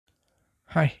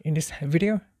Hi, in this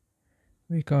video,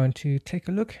 we're going to take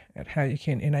a look at how you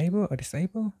can enable or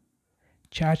disable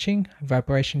charging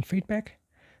vibration feedback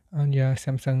on your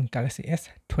Samsung Galaxy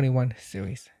S21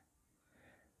 series.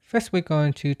 First, we're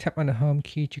going to tap on the home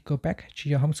key to go back to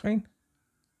your home screen.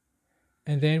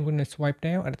 And then we're going to swipe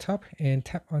down at the top and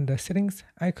tap on the settings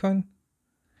icon.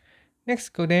 Next,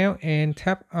 go down and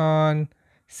tap on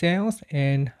sounds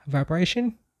and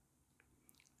vibration.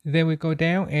 Then we go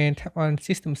down and tap on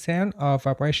system sound or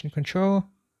vibration control.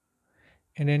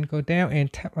 And then go down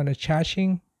and tap on the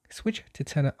charging switch to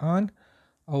turn it on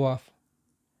or off.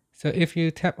 So if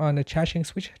you tap on the charging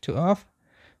switch to off,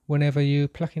 whenever you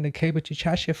plug in the cable to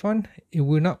charge your phone, it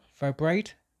will not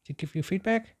vibrate to give you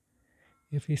feedback.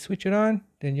 If you switch it on,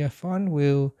 then your phone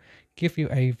will give you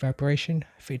a vibration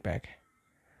feedback.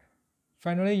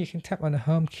 Finally, you can tap on the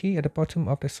home key at the bottom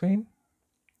of the screen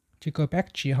to go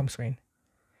back to your home screen.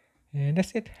 And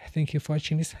that's it. Thank you for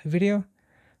watching this video.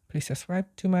 Please subscribe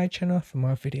to my channel for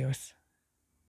more videos.